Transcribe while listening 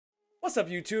What's up,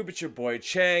 YouTube? It's your boy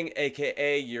Chang,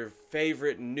 aka your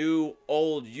favorite new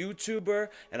old YouTuber,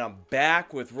 and I'm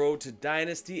back with Road to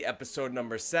Dynasty episode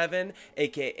number 7,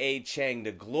 aka Chang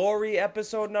to Glory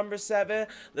episode number 7.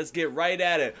 Let's get right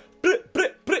at it.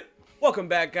 Welcome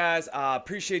back, guys. I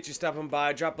appreciate you stopping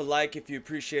by. Drop a like if you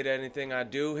appreciate anything I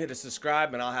do. Hit a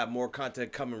subscribe, and I'll have more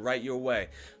content coming right your way.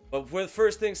 But for the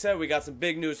first thing said, we got some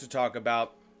big news to talk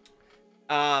about.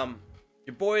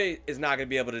 Your boy is not going to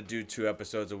be able to do 2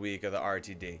 episodes a week of the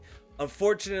RTD.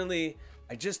 Unfortunately,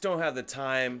 I just don't have the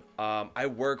time. I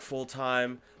work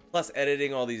full-time, plus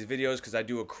editing all these videos because I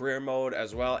do a career mode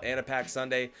as well and a Pack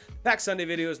Sunday. Pack Sunday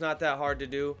video is not that hard to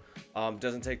do.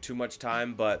 Doesn't take too much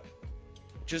time, but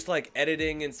just like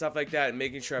editing and stuff like that and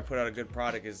making sure I put out a good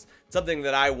product is something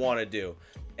that I want to do.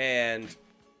 And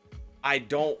I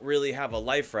don't really have a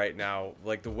life right now,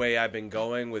 like the way I've been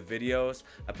going with videos.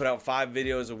 I put out 5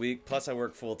 videos a week, plus I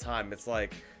work full time. It's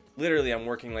like, literally I'm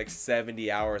working like 70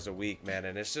 hours a week, man,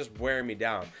 and it's just wearing me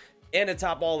down. And to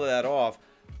top all of that off,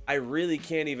 I really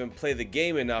can't even play the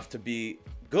game enough to be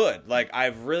good. Like,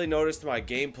 I've really noticed my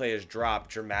gameplay has dropped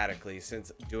dramatically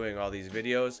since doing all these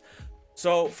videos.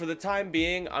 So for the time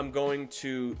being, I'm going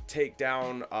to take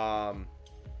down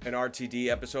an RTD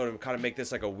episode and kind of make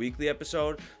this like a weekly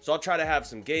episode. So I'll try to have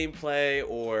some gameplay,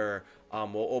 or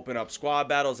we'll open up squad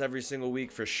battles every single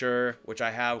week for sure, which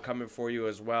I have coming for you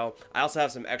as well. I also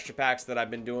have some extra packs that I've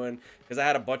been doing because I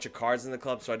had a bunch of cards in the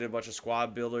club, so I did a bunch of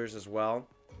squad builders as well.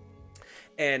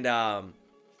 And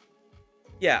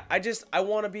yeah, I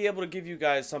want to be able to give you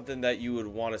guys something that you would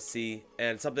want to see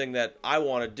and something that I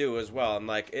want to do as well. And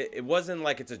like, it wasn't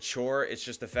like it's a chore. It's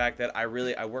just the fact that I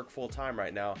work full time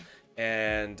right now,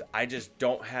 and I just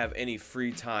don't have any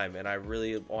free time, and I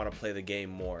really want to play the game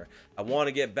more. I want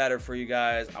to get better for you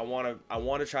guys. I want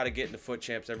to try to get into foot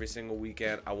champs every single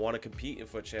weekend. I want to compete in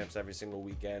foot champs every single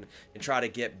weekend and try to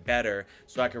get better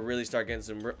so I can really start getting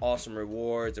some awesome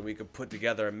rewards, and we could put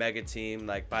together a mega team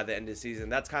like by the end of the season.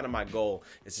 That's kind of my goal,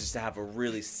 is just to have a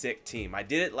really sick team. I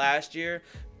did it last year,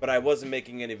 but I wasn't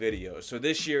making any videos. So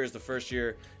this year is the first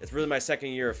year. It's really my second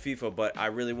year of FIFA, but I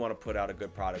really want to put out a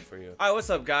good product for you. All right,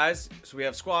 what's up, guys? So we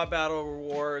have squad battle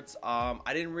rewards. I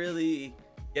didn't really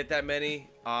get that many.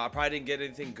 I probably didn't get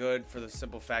anything good for the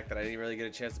simple fact that I didn't really get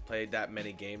a chance to play that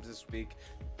many games this week.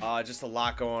 Just a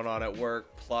lot going on at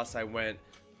work. Plus I went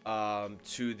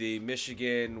to the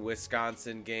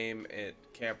Michigan-Wisconsin game at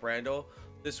Camp Randall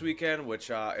this weekend, which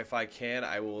if I can,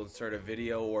 I will insert a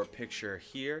video or picture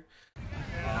here.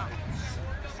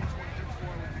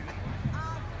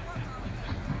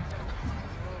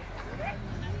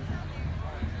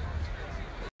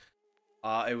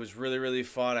 It was really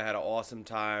fun. I had an awesome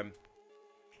time,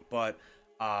 but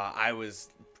I was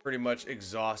pretty much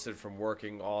exhausted from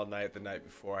working all night the night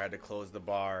before. I had to close the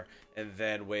bar and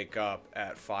then wake up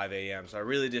at 5 a.m. So I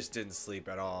really just didn't sleep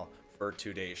at all for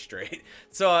 2 days straight.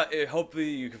 So hopefully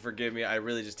you can forgive me. I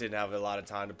really just didn't have a lot of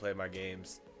time to play my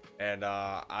games, and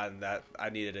I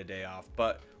needed a day off.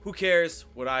 But who cares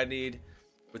what I need?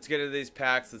 Let's get into these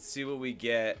packs. Let's see what we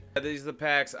get. These are the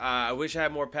packs. I wish I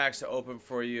had more packs to open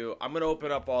for you. I'm gonna open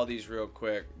up all these real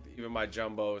quick, even my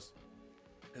jumbos,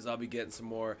 because I'll be getting some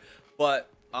more. But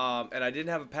and I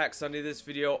didn't have a Pack Sunday this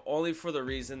video, only for the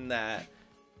reason that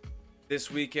this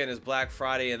weekend is Black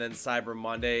Friday and then Cyber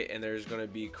Monday, and there's going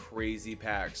to be crazy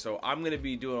packs. So I'm going to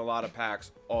be doing a lot of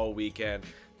packs all weekend.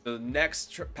 The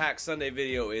next Pack Sunday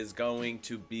video is going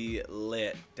to be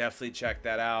lit. Definitely check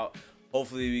that out.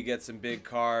 Hopefully we get some big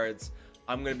cards.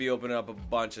 I'm going to be opening up a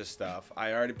bunch of stuff.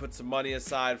 I already put some money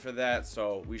aside for that,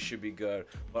 so we should be good.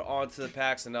 But on to the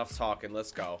packs. Enough talking.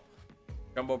 Let's go.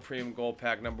 Jumbo Premium Gold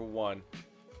Pack number 1.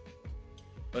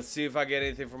 Let's see if I get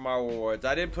anything from our rewards.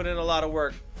 I didn't put in a lot of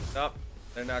work. Nope,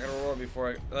 they're not gonna reward me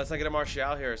for it unless I get a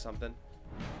Martial here or something.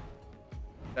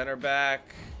 Center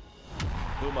back,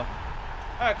 Luma.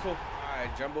 All right, cool. All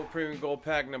right, Jumbo Premium Gold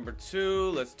Pack number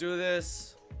 2. Let's do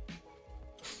this.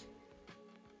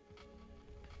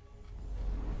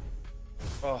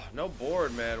 Oh, no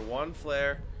board, man. 1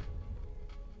 flare.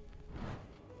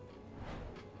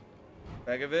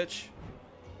 Begovic.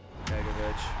 All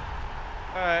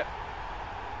right.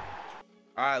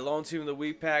 Alright, Lone Team of the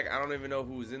Week pack. I don't even know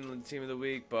who's in the Team of the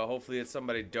Week, but hopefully it's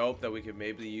somebody dope that we could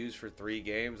maybe use for 3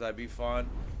 games. That'd be fun.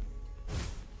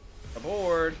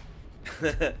 Aboard.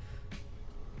 Stuff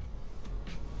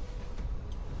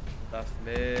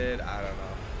mid. I don't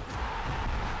know.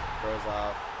 Throws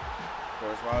off. Of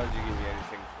course, why would you give me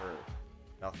anything for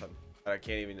nothing that I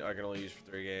can only use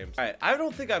for 3 games? Alright, I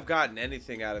don't think I've gotten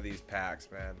anything out of these packs,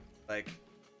 man. Like,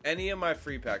 any of my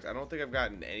free packs, I don't think I've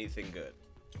gotten anything good.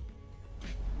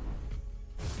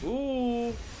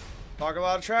 Ooh, talk a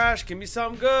lot of trash. Give me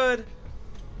something good.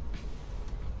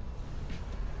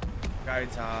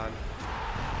 Kaitan.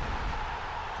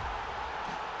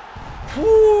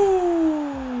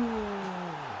 Woo!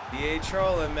 EA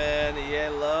trolling, man. EA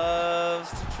loves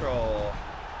to troll.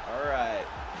 Alright.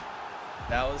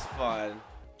 That was fun.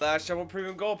 Last Jumbo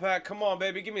Premium Gold Pack. Come on,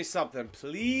 baby. Give me something.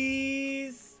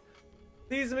 Please.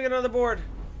 Please let me get another board.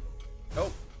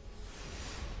 Nope.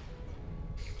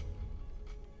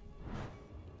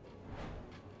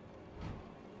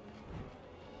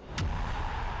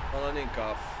 Well, an ink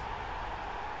off.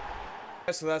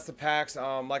 So that's the packs.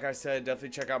 Like I said, definitely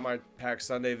check out my Pack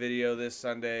Sunday video this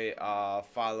Sunday.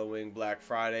 Following Black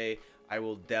Friday, I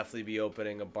will definitely be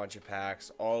opening a bunch of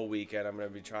packs all weekend. I'm going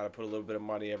to be trying to put a little bit of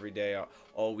money every day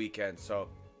all weekend. So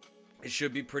it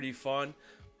should be pretty fun.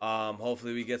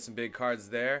 Hopefully we get some big cards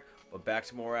there. But back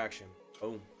to more action.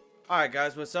 Boom. Alright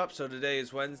guys, what's up? So today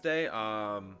is Wednesday,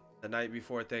 the night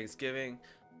before Thanksgiving.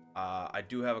 I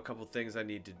do have a couple things I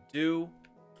need to do.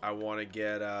 I wanted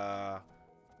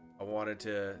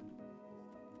to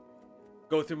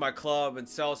go through my club and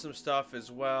sell some stuff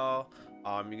as well.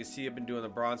 You can see I've been doing the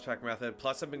bronze pack method.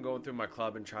 Plus I've been going through my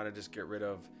club and trying to just get rid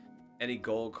of any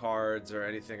gold cards or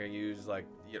anything I use. Like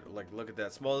look at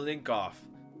that small link off.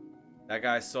 That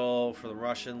guy sold for the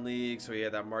Russian league, so he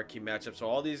had that marquee matchup. So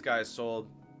all these guys sold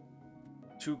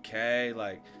 2K,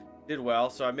 like did well.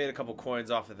 So I made a couple coins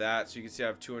off of that. So you can see I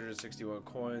have 261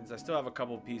 coins. I still have a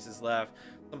couple pieces left,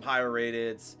 some higher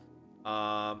rateds,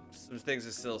 some things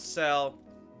that still sell,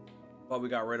 but we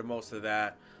got rid of most of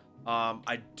that.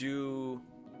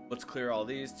 Let's clear all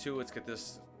these too. Let's get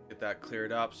that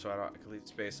cleared up so I can leave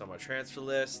space on my transfer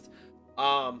list.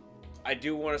 I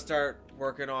do want to start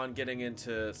working on getting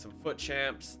into some foot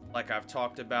champs like I've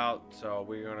talked about. So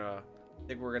I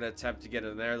think we're gonna attempt to get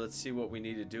in there. Let's see what we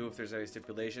need to do, if there's any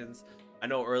stipulations. I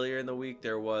know earlier in the week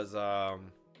there was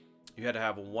you had to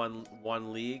have one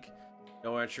league,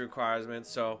 no entry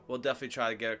requirements. So we'll definitely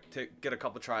try to get a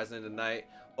couple tries in tonight.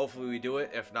 Hopefully we do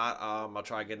it. If not, I'll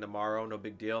try again tomorrow. No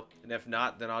big deal. And if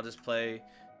not, then I'll just play,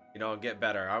 you know, and get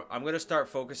better. I'm gonna start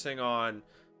focusing on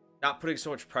not putting so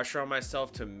much pressure on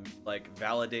myself to like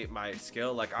validate my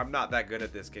skill. Like I'm not that good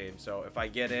at this game, so if I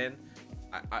get in,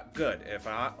 good. If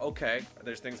not, okay,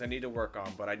 there's things I need to work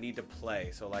on, but I need to play.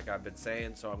 So like I've been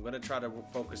saying, so I'm gonna try to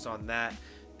focus on that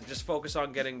and just focus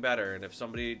on getting better. And if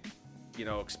somebody, you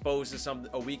know, exposes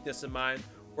a weakness of mine,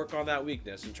 work on that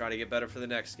weakness and try to get better for the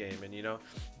next game. And you know,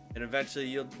 and eventually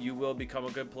you will become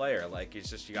a good player. Like it's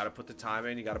just, you got to put the time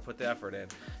in, you got to put the effort in,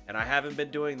 and I haven't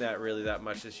been doing that really that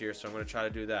much this year, so I'm going to try to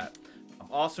do that. I'm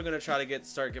also going to try to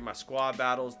start getting my squad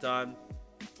battles done.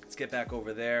 Let's get back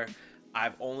over there.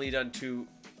 I've only done two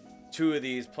of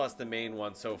these plus the main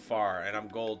one so far, and I'm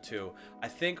gold 2. I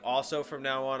think also from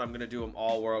now on I'm going to do them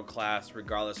all world class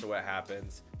regardless of what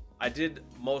happens. I did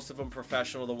most of them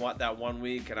professional that one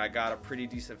week, and I got a pretty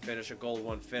decent finish, a gold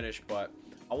 1 finish, but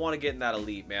I want to get in that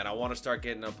elite, man. I want to start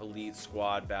getting up elite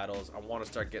squad battles. I want to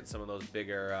start getting some of those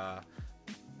bigger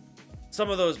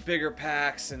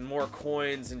packs and more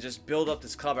coins and just build up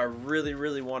this club. I really,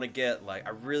 really want to get, like,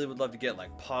 I really would love to get like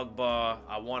Pogba.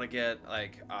 I want to get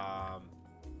like I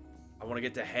want to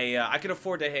get De Gea. I can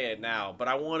afford De Gea now, but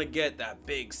I want to get that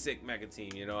big sick mega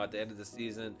team, you know, at the end of the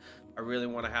season. I really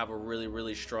want to have a really,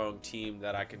 really strong team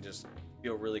that I can just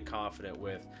feel really confident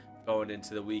with going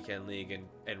into the weekend league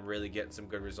and really getting some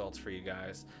good results for you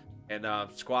guys. And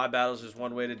squad battles is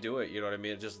one way to do it, you know what I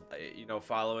mean? Just, you know,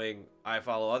 I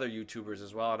follow other YouTubers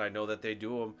as well, and I know that they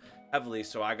do them heavily,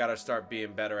 so I got to start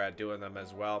being better at doing them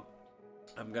as well.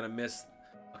 I'm going to miss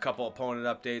a couple opponent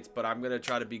updates, but I'm going to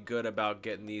try to be good about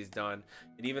getting these done.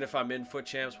 And even if I'm in foot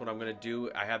champs, what I'm going to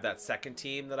do, I have that second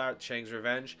team that Chang's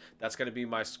Revenge. That's going to be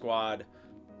my squad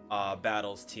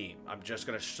battles team. I'm just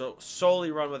going to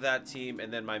solely run with that team,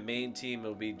 and then my main team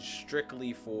will be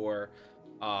strictly for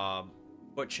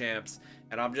foot champs.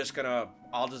 And I'll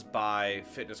just buy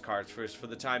fitness cards first. For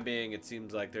the time being, it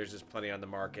seems like there's just plenty on the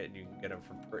market, and you can get them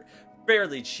for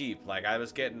fairly cheap. Like I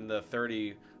was getting the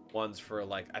 30 ones for,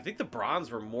 like, I think the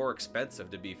bronze were more expensive,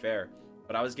 to be fair,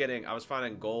 but I was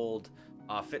finding gold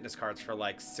fitness cards for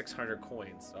like 600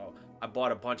 coins, so I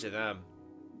bought a bunch of them,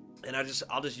 and I'll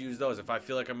just use those if I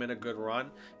feel like I'm in a good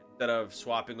run. Instead of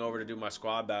swapping over to do my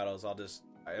squad battles,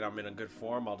 and I'm in a good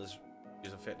form, I'll just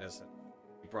use a fitness and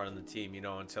keep running the team, you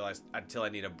know, until I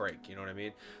need a break, you know what I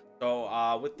mean?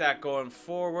 So with that going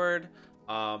forward,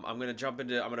 I'm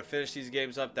gonna finish these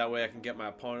games up, that way I can get my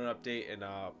opponent update,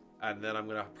 and then I'm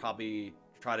gonna probably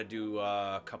try to do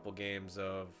a couple games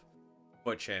of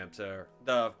foot champs, or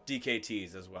the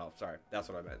DKTs as well. Sorry, that's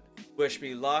what I meant. Wish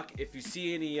me luck. If you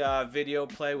see any video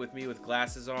play with me with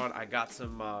glasses on, I got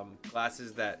some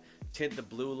glasses that tint the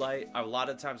blue light. A lot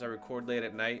of times I record late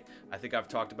at night. I think I've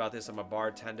talked about this. I'm a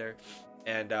bartender,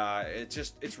 and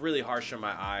it's really harsh on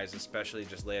my eyes, especially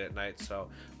just late at night. So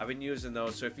I've been using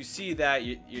those. So if you see that,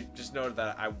 you just know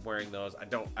that I'm wearing those. I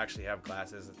don't actually have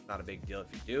glasses. It's not a big deal if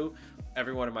you do.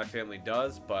 Everyone in my family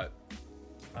does, but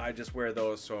I just wear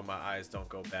those so my eyes don't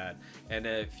go bad. And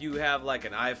if you have like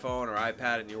an iPhone or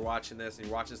iPad and you're watching this and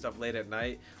you're watching stuff late at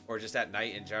night or just at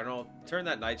night in general, turn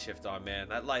that night shift on, man.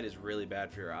 That light is really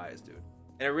bad for your eyes, dude.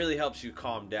 And it really helps you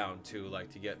calm down too, like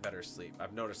to get better sleep.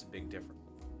 I've noticed a big difference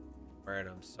wearing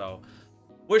them. So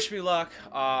wish me luck.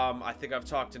 I think I've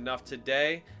talked enough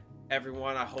today.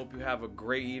 Everyone, I hope you have a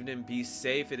great evening. Be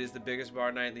safe. It is the biggest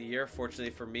bar night of the year.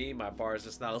 Fortunately for me, my bar is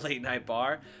just not a late night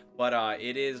bar, but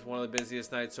it is one of the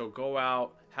busiest nights. So go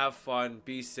out, have fun,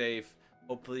 be safe.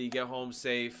 Hopefully you get home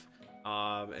safe,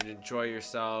 and enjoy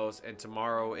yourselves. And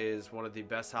tomorrow is one of the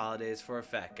best holidays for a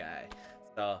fat guy.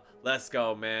 So let's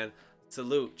go, man.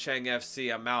 Salute, Chang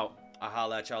FC. I'm out. I'll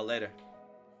holla at y'all later.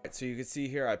 So you can see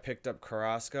here I picked up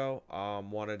Carrasco.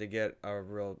 Wanted to get a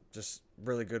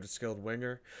really good skilled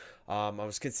winger. I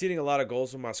was conceding a lot of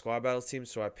goals with my squad battles team,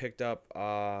 so I picked up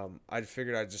I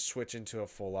figured I'd just switch into a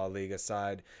full La Liga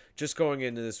side. Just going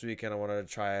into this weekend, I wanted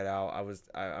to try it out.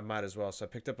 I might as well. So I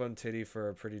picked up Umtiti for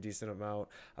a pretty decent amount.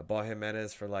 I bought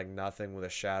Jimenez for like nothing with a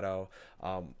shadow.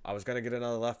 I was gonna get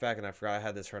another left back, and I forgot I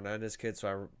had this Hernandez kid,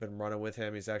 so I've been running with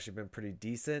him. He's actually been pretty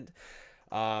decent.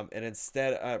 And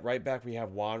instead, right back, we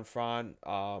have Juan Fran.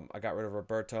 I got rid of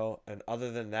Roberto. And other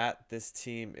than that, this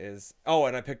team is... Oh,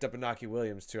 and I picked up Inaki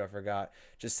Williams, too. I forgot.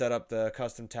 Just set up the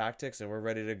custom tactics, and we're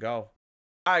ready to go.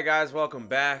 All right, guys. Welcome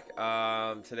back.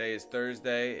 Today is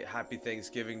Thursday. Happy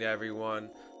Thanksgiving to everyone.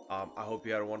 I hope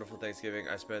you had a wonderful Thanksgiving.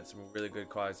 I spent some really good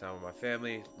quality time with my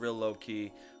family. Real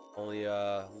low-key. Only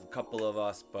a couple of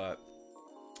us, but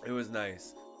it was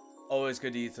nice. Always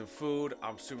good to eat some food.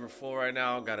 I'm super full right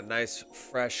now. Got a nice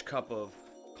fresh cup of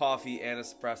coffee and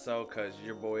espresso because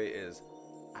your boy is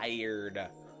tired.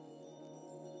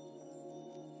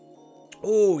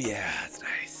 Oh yeah, that's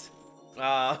nice.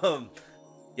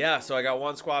 Yeah, so I got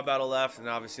one squad battle left and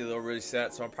obviously a little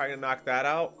reset, so I'm probably gonna knock that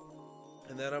out.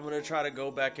 And then I'm gonna try to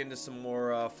go back into some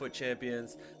more foot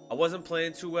champions. I wasn't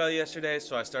playing too well yesterday,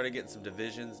 so I started getting some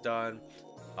divisions done.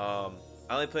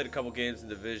 I only played a couple games in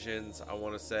divisions, I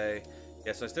want to say.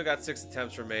 Yeah, so I still got 6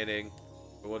 attempts remaining.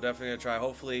 But we're definitely going to try.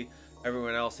 Hopefully,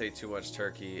 everyone else ate too much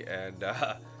turkey, and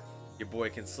your boy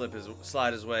can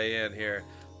slide his way in here.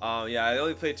 Yeah, I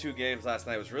only played 2 games last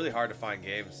night. It was really hard to find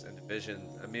games in division.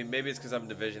 I mean, maybe it's because I'm in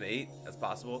Division 8. That's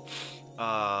possible.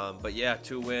 But yeah,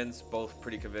 2 wins, both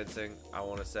pretty convincing, I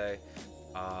want to say.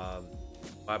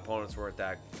 My opponents weren't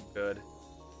that good.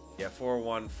 Yeah,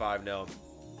 4-1, 5-0.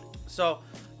 So...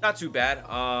 not too bad.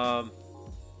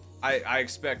 I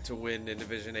expect to win in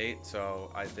Division 8,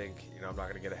 so I think, you know, I'm not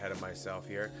going to get ahead of myself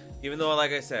here. Even though,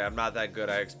 like I say, I'm not that good,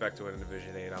 I expect to win in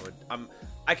Division 8.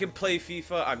 I can play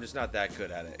FIFA, I'm just not that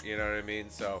good at it, you know what I mean?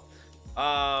 So,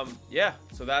 yeah,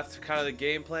 so that's kind of the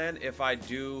game plan.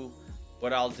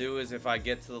 What I'll do is if I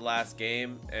get to the last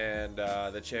game and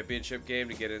the championship game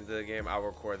to get into the game, I'll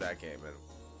record that game.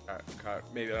 And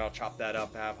maybe I'll chop that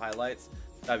up and have highlights.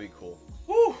 That'd be cool.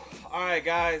 Whew. All right,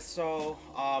 guys. So,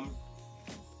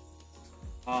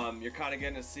 you're kind of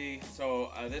getting to see. So,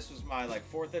 this was my like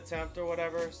 4th attempt or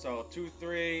whatever. So,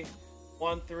 2-3,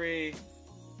 1-3,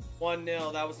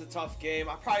 1-0. That was a tough game.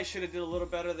 I probably should have did a little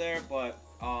better there, but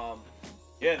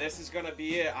yeah, this is gonna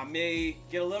be it. I may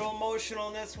get a little emotional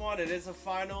in this one. It is a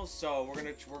final, so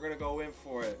we're gonna go in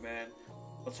for it, man.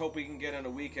 Let's hope we can get in a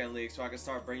weekend league so I can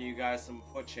start bringing you guys some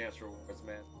foot champs rewards,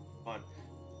 man. Fun.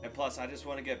 And plus, I just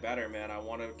want to get better, man. I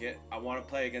want to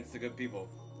play against the good people.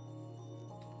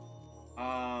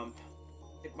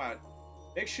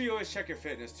 Make sure you always check your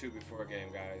fitness too before a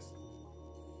game, guys.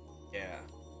 Yeah,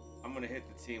 I'm gonna hit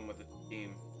the team with the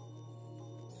team.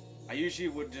 I usually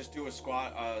would just do a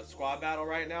squad battle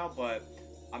right now, but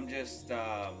I'm just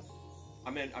I'm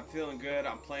feeling good.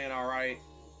 I'm playing all right.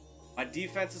 My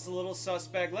defense is a little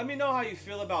suspect. Let me know how you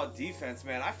feel about defense,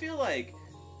 man. I feel like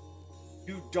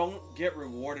you don't get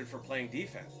rewarded for playing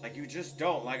defense. Like, you just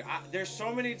don't. Like, there's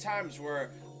so many times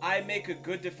where I make a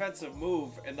good defensive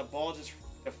move and the ball just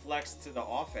deflects to the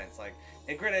offense. Like,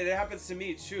 and granted, it happens to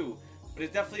me too, but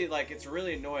it definitely, like, it's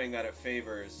really annoying that it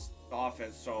favors the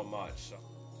offense so much. So,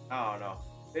 I don't know.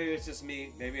 Maybe it's just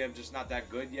me. Maybe I'm just not that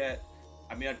good yet.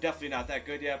 I mean, I'm definitely not that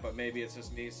good yet, but maybe it's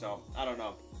just me. So, I don't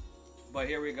know. But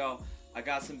here we go. I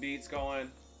got some beats going.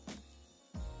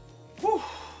 Whew.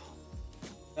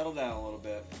 Settle down a little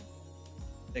bit.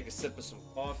 Take a sip of some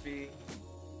coffee.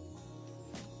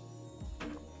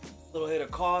 Little hit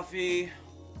of coffee.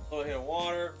 Little hit of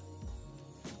water.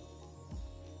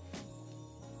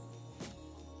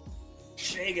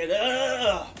 Shake it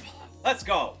up. Let's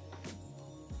go.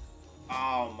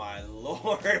 Oh my lord.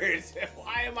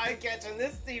 Why am I catching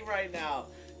this team right now?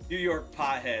 New York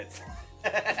potheads.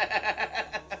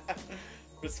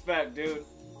 Respect, dude.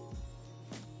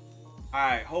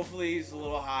 Alright, hopefully he's a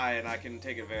little high and I can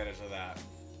take advantage of that.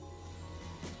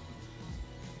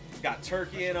 Got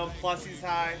Turkey in him, plus he's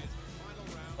high.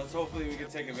 Let's hopefully we can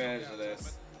take advantage of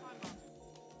this.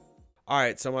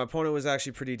 Alright, so my opponent was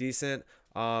actually pretty decent.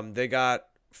 They got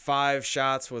 5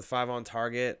 shots with 5 on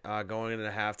target going into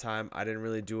halftime. I didn't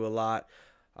really do a lot.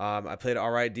 I played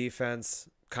alright defense,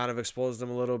 kind of exposed them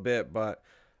a little bit, but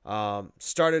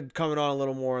started coming on a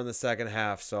little more in the second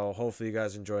half. So hopefully you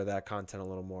guys enjoy that content a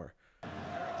little more.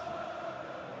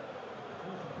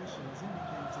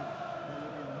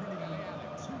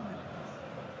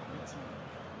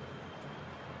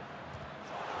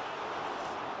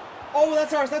 Oh,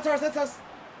 that's ours, that's ours, that's us.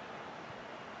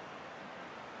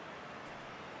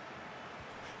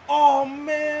 Oh,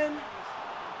 man.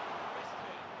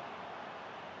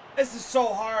 This is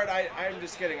so hard. I'm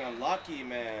just getting unlucky,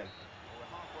 man.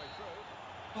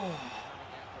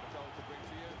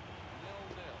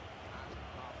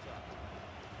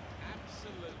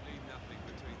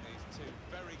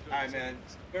 Alright, man.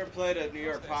 We ever played at New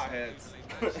York Potheads?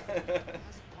 I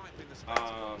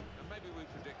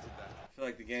feel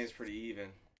like the game's pretty even.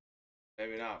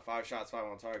 Maybe not. 5 shots, 5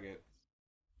 on target.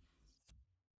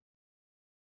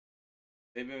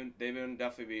 They've been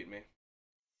definitely beating me.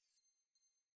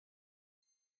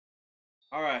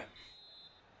 All right,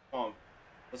 come on,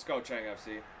 let's go, Chang FC.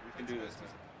 We can do this, man.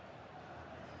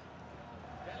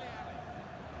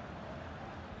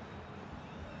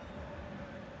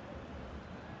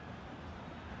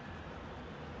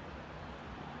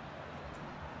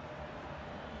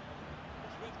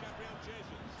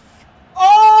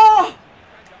 Oh!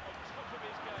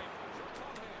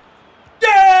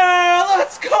 Yeah,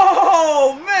 let's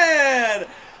go, man.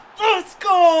 Let's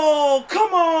go.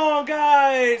 Come on,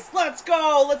 guys. Let's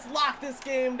go. Let's lock this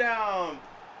game down.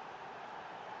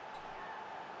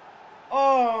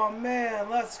 Oh, man.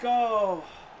 Let's go.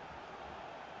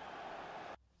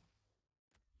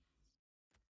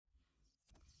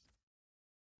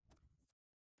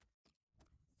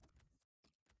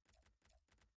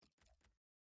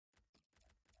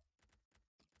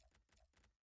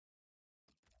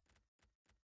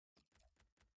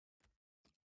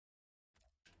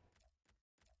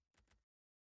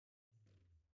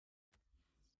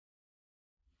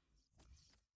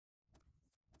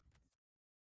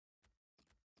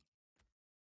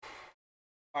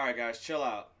 All right, guys, chill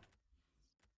out.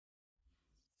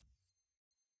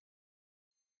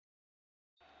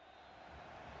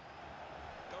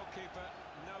 Goalkeeper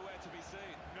nowhere to be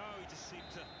seen. No, he just seemed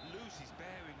to lose his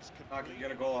bearings completely. I can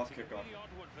get a goal off kickoff. Really odd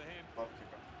one for him. Off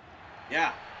kickoff.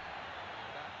 Yeah.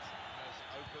 That has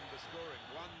opened the scoring.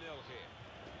 1-0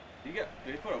 here.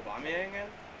 Did he put Aubameyang in?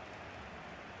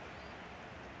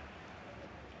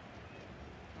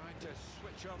 Trying to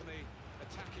switch on the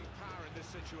attacking power in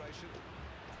this situation.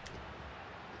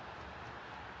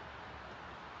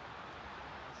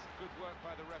 Good work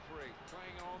by the referee,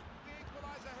 playing on the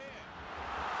equaliser here.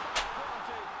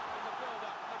 Quality in the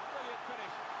build-up, a brilliant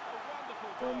finish, a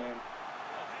wonderful goal. Oh, man.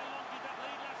 Well, how long did that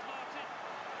lead last, Martin?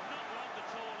 Not long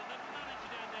at all, and the manager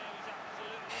down there was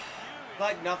absolutely furious.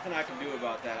 Like nothing I can do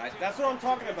about that. That's what I'm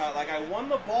talking about. Like, I won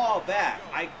the ball back.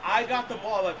 I got the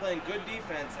ball by playing good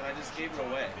defense, and I just gave it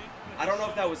away. I don't know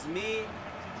if that was me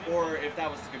or if that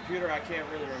was the computer. I can't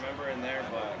really remember in there,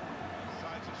 but...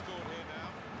 Sides have scored here now.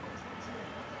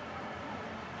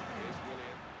 Here's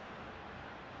Willian.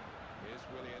 Here's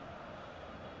Willian.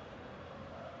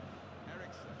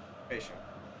 Eriksson. Patient.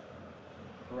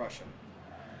 Russian.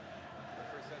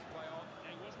 Referee says play on.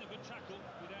 It wasn't a good tackle,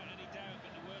 without any doubt, but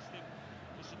the worst thing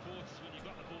for supporters when you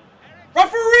got the ball.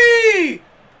 Referee!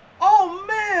 Oh,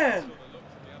 man! Saw the look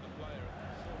from the other player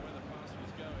and saw where the pass was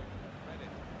going. Read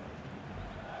it.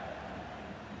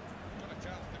 Got a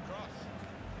chance to cross.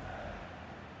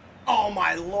 Oh,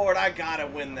 my Lord, I gotta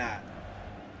win that.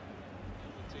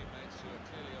 The teammates who are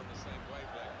clearly on the same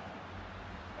wavelength.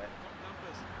 Got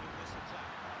numbers in this attack.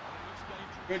 And it looks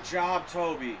dangerous. Good job,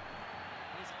 Toby.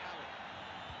 Here's Ali.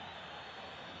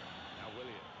 Now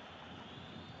Willian.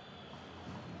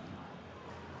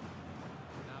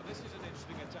 Now this is an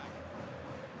interesting attack.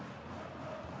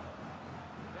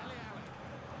 Dele Alli.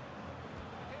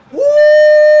 Woo!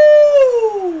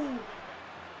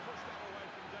 Push that away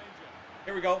from danger.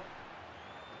 Here we go.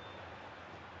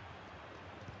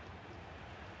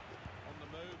 On the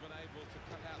move and able to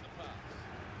cut out the pass.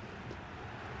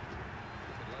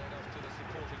 Could lay it off to the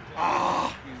supporting player.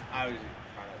 Ah! I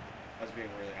was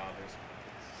being really obvious.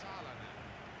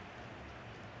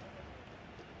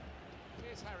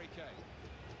 Here's Harry Kane.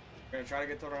 We're gonna try to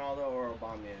get to Ronaldo or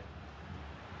Obama. Aubameyang.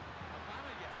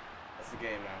 That's the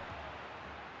game now.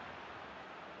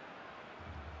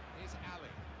 Here's Ali.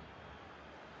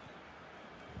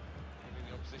 Giving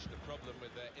the opposition a problem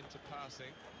with their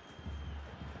interpassing.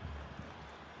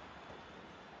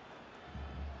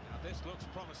 Now this looks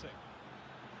promising.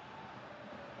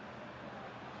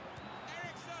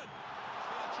 Ericsson.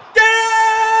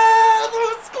 Yeah!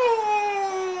 Let's go!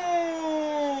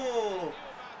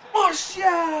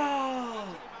 Martial!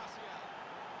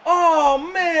 Oh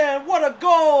man, what a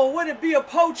goal! Would it be a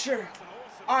poacher?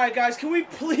 All right, guys, can we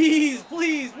please?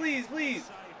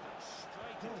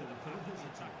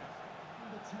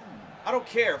 I don't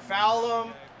care. Foul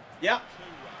him. Yep.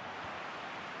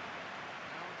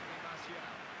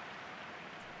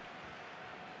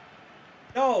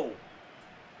 No.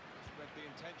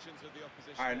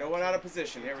 All right, no one out of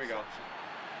position. Here we go.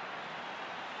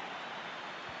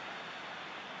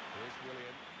 Here's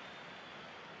William.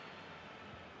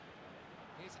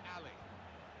 Here's Ali.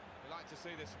 We like to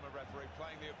see this from a referee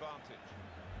playing the advantage.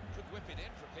 Could whip it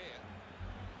in from here.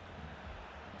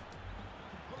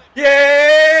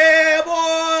 Yeah,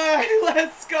 boy!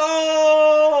 Let's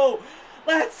go!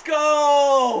 Let's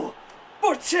go!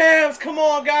 For champs! Come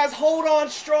on, guys. Hold on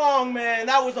strong, man.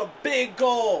 That was a big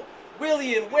goal.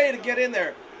 William, way to get in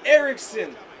there.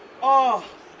 Ericsson. Oh,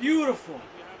 beautiful.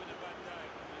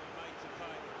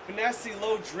 Dynasty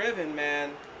low driven,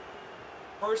 man.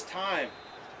 First time.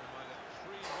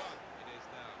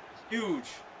 Huge.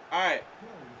 All right.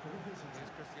 Here's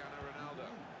Cristiano Ronaldo.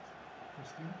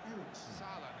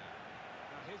 Salah now.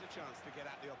 Now here's a chance to get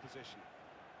at the opposition.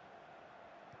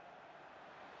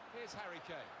 Here's Harry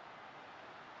Kane.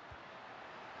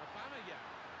 Aubameyang.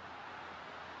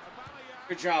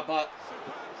 Good job, Buck.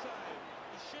 Superb save.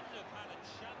 He shouldn't have had a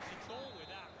chance at all with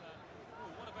that.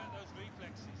 What about those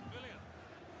reflexes? Brilliant.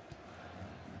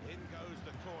 In goes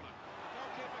the corner.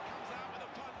 Goalkeeper comes out with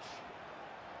a punch.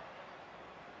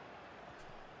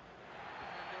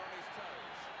 Defender on his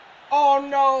toes. Oh,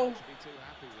 no. Should be too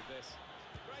happy with this.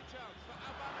 Great chance for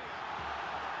Aubameyang.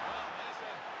 Well, there's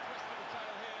a twist of the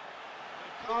tail here.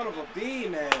 Son of a B,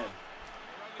 man.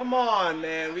 Come on,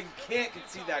 man. We can't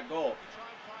concede that goal. Try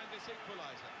and find this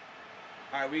equalizer.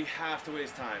 All right, we have to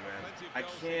waste time, man. Plenty of I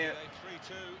goals can't. today,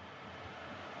 3-2.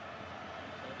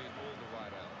 Only all the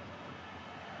right out.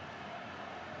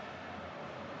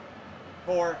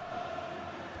 4.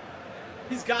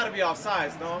 He's got to be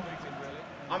offsides, no?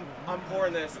 I'm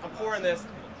pouring this. I'm pouring this.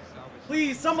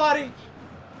 Please, somebody.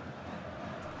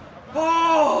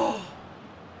 Oh!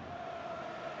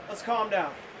 Let's calm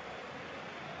down.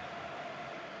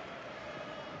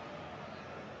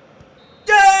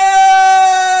 Yeah!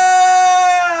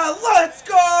 Let's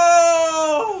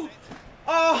go!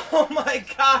 Oh my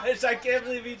gosh, I can't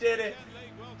believe he did it.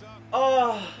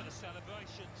 Oh,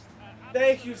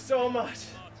 thank you so much.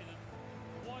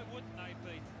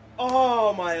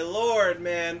 Oh my lord,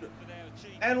 man.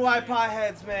 NY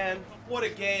Potheads, man. What a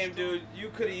game, dude. You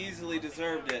could have easily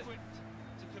deserved it.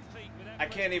 I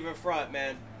can't even front,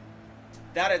 man.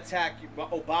 That attack,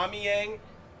 Aubameyang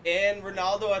and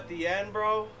Ronaldo at the end,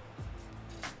 bro.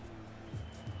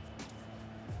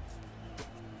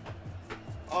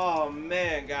 Oh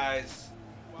man, guys.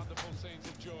 Wonderful scenes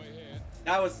of joy here.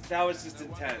 That was just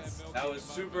intense. That was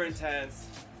super intense.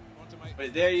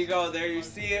 But there you go. There you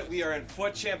see it. We are in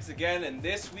Foot Champs again, and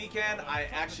this weekend I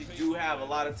actually do have a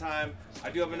lot of time. I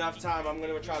do have enough time. I'm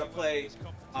gonna try to play.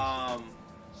 I'm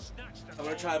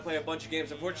gonna try to play a bunch of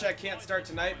games. Unfortunately, I can't start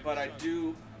tonight, but I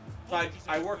do.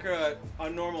 I work a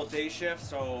normal day shift,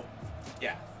 so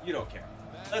yeah, you don't care.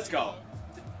 Let's go.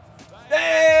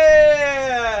 Yeah!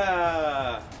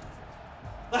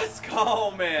 Let's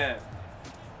go, man.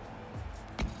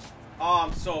 Oh,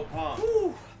 I'm so pumped.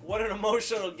 Whew. What an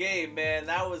emotional game, man.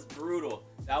 That was brutal.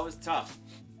 That was tough.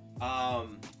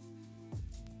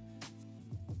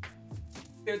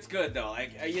 It's good though.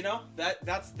 Like, you know,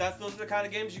 that's those are the kind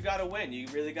of games you gotta win. You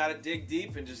really gotta dig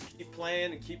deep and just keep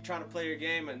playing and keep trying to play your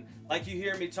game. And like you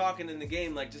hear me talking in the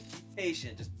game, like just be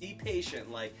patient. Just be patient.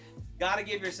 Like, gotta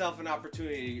give yourself an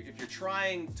opportunity. If you're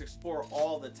trying to score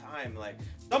all the time, like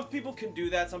some people can do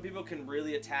that. Some people can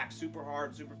really attack super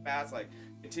hard, super fast, like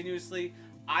continuously.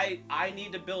 I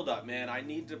need to build up, man. I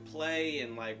need to play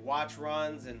and like watch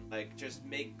runs and like just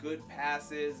make good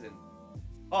passes. And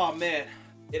oh man,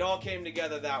 it all came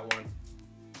together that one.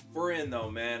 We're in though,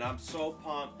 man. I'm so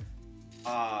pumped.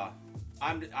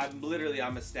 I'm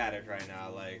ecstatic right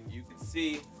now. Like you can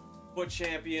see, Foot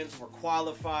Champions, we're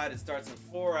qualified. It starts in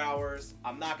 4 hours.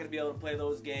 I'm not gonna be able to play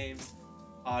those games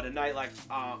tonight. Like,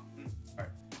 sorry.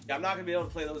 Yeah, I'm not gonna be able to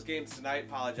play those games tonight.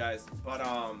 Apologize, but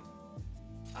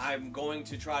I'm going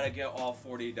to try to get all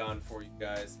 40 done for you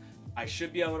guys. I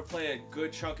should be able to play a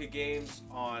good chunk of games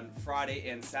on Friday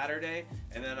and Saturday,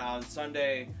 and then on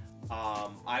Sunday,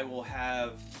 I will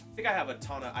have. I think I have a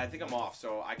ton of. I think I'm off,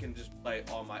 so I can just play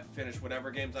finish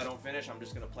whatever games I don't finish. I'm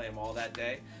just gonna play them all that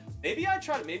day. Maybe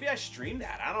I stream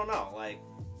that. I don't know. Like,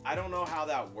 I don't know how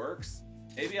that works.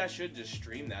 Maybe I should just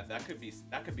stream that. That could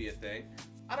be a thing.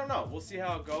 I don't know. We'll see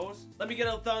how it goes. Let me get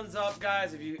a thumbs up,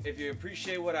 guys, if you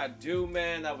appreciate what I do,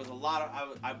 man. That was a lot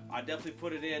of. I definitely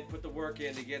put the work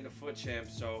in to get into Foot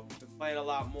Champs. So been playing a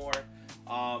lot more.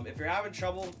 If you're having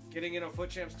trouble getting into Foot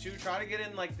Champs 2, try to get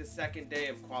in like the second day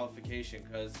of qualification,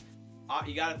 because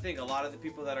you got to think a lot of the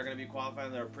people that are going to be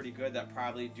qualifying that are pretty good that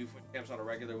probably do Foot Champs on a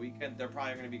regular weekend, they're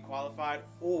probably going to be qualified,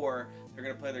 or they're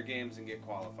going to play their games and get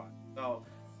qualified. So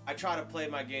I try to play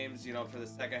my games, you know, for the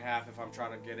second half if I'm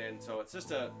trying to get in. So it's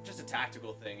just a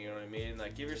tactical thing, you know what I mean?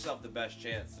 Like, give yourself the best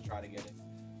chance to try to get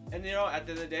in. And, you know, at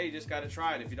the end of the day, you just got to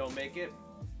try it. If you don't make it,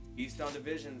 East on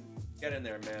Division, get in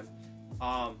there, man.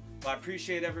 But I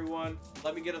appreciate everyone.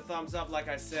 Let me get a thumbs up, like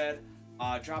I said.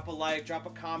 Drop a like, drop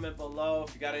a comment below.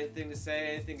 If you got anything to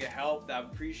say, anything to help, that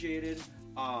appreciated.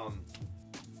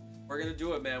 We're going to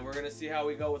do it, man. We're going to see how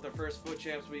we go with the first Foot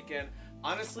Champs weekend.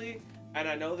 Honestly, and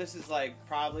I know this is like I'm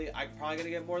probably going to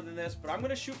get more than this, but I'm going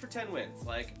to shoot for 10 wins.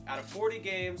 Like, out of 40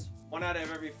 games, 1 out of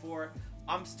every 4.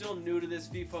 I'm still new to this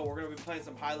FIFA. We're going to be playing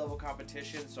some high-level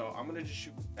competition, so I'm going to just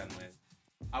shoot for 10 wins.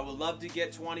 I would love to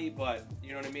get 20, but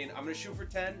you know what I mean? I'm going to shoot for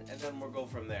 10, and then we'll go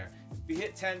from there. If we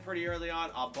hit 10 pretty early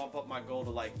on, I'll bump up my goal to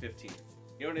like 15.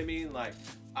 You know what I mean? Like,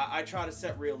 I try to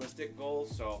set realistic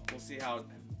goals, so we'll see how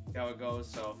it goes.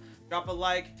 So drop a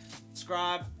like,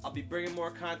 subscribe. I'll be bringing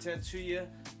more content to you.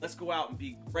 Let's go out and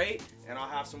be great, and I'll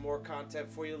have some more content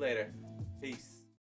for you later. Peace.